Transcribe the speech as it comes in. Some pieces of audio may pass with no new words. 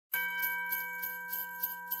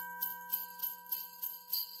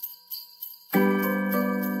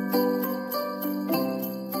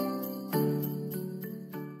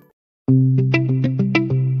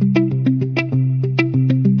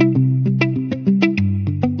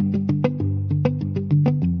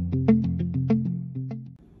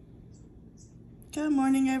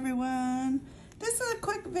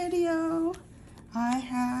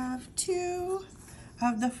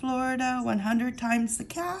times the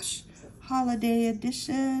cash, holiday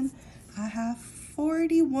edition. I have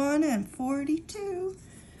 41 and 42.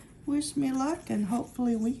 Wish me luck, and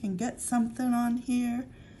hopefully we can get something on here.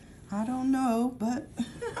 I don't know, but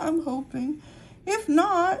I'm hoping. If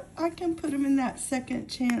not, I can put them in that second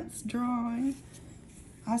chance drawing.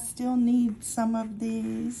 I still need some of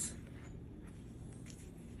these.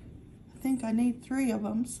 I think I need 3 of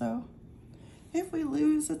them, so if we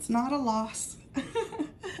lose, it's not a loss.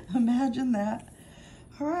 Imagine that.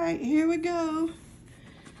 All right, here we go.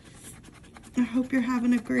 I hope you're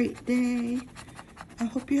having a great day. I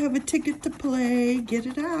hope you have a ticket to play. Get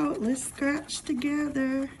it out. Let's scratch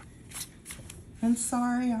together. And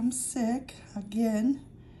sorry, I'm sick again.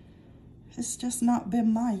 It's just not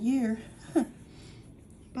been my year.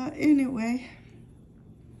 But anyway,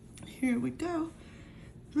 here we go.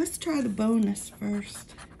 Let's try the bonus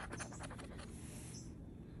first.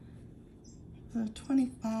 A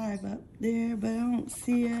 25 up there, but I don't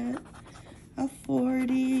see it. A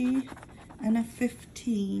 40 and a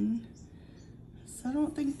 15. So I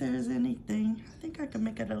don't think there's anything. I think I can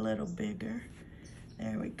make it a little bigger.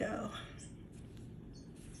 There we go.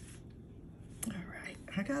 All right,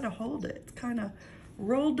 I gotta hold it. It's kind of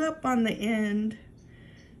rolled up on the end.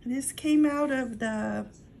 This came out of the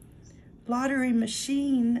lottery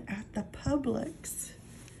machine at the Publix.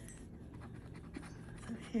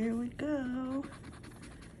 So here we go.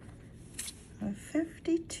 A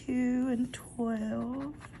 52 and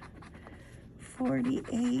 12,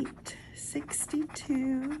 48,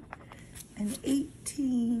 62, and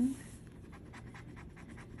 18.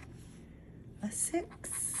 A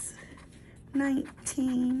 6,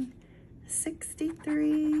 19,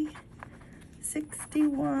 63,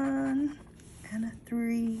 61, and a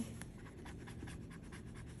 3.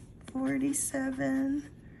 47,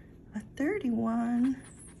 a 31,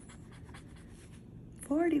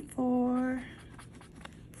 44,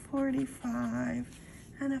 45,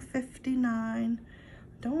 and a 59.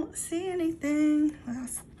 Don't see anything.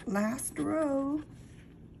 Last row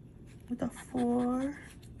with a 4,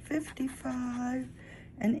 55,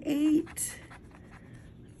 an 8,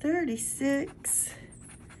 36,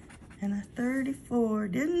 and a 34.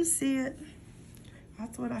 Didn't see it.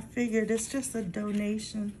 That's what I figured. It's just a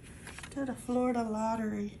donation to the Florida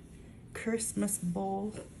Lottery Christmas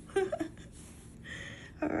Bowl.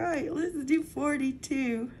 All right, let's do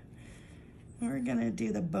 42. We're gonna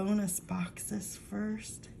do the bonus boxes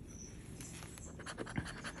first.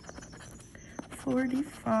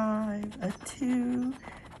 45, a 2,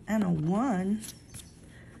 and a 1.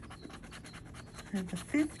 There's a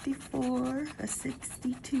 54, a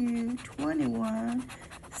 62, 21,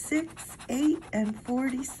 6, 8, and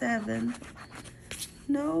 47.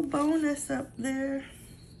 No bonus up there.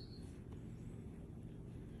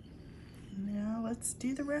 Now let's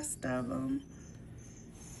do the rest of them.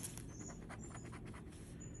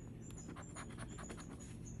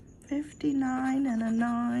 59 and a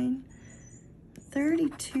 9,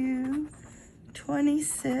 32,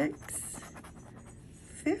 26,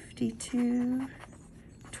 52,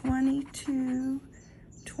 22,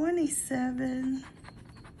 27,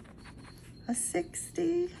 a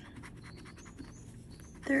 60,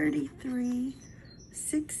 33,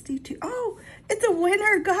 62. Oh, it's a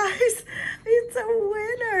winner, guys. It's a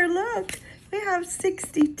winner. Look, we have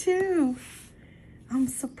 62. I'm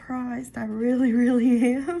surprised. I really,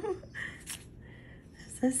 really am.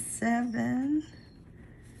 It's a 7.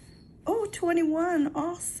 Oh, 21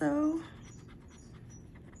 also.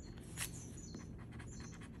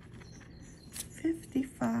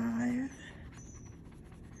 55.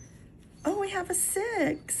 Oh, we have a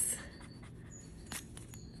 6.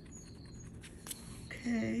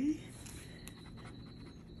 Okay.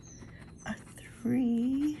 A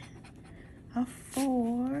 3. A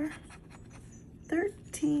 4.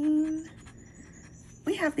 13.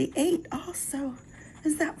 We have the 8 also.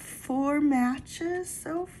 Is that 4 matches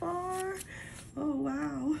so far? Oh,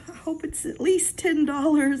 wow. I hope it's at least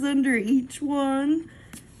 $10 under each one.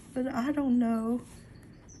 But I don't know.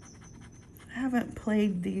 I haven't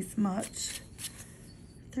played these much.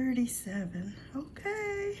 37.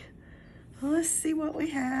 Okay. Well, let's see what we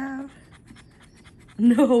have.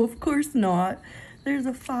 No, of course not. There's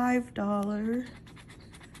a $5.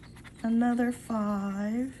 Another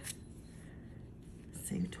 5. Let's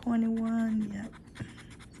see, 21. Yep.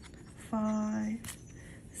 5.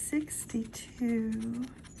 62.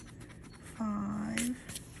 5.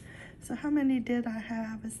 So how many did I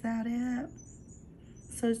have? Is that it?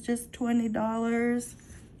 So it's just $20,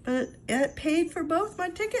 but it paid for both my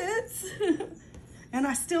tickets. And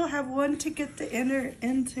I still have 1 ticket to enter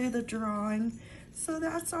into the drawing, so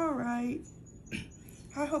that's all right.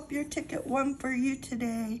 I hope your ticket won for you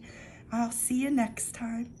today. I'll see you next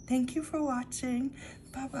time. Thank you for watching.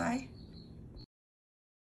 Bye-bye.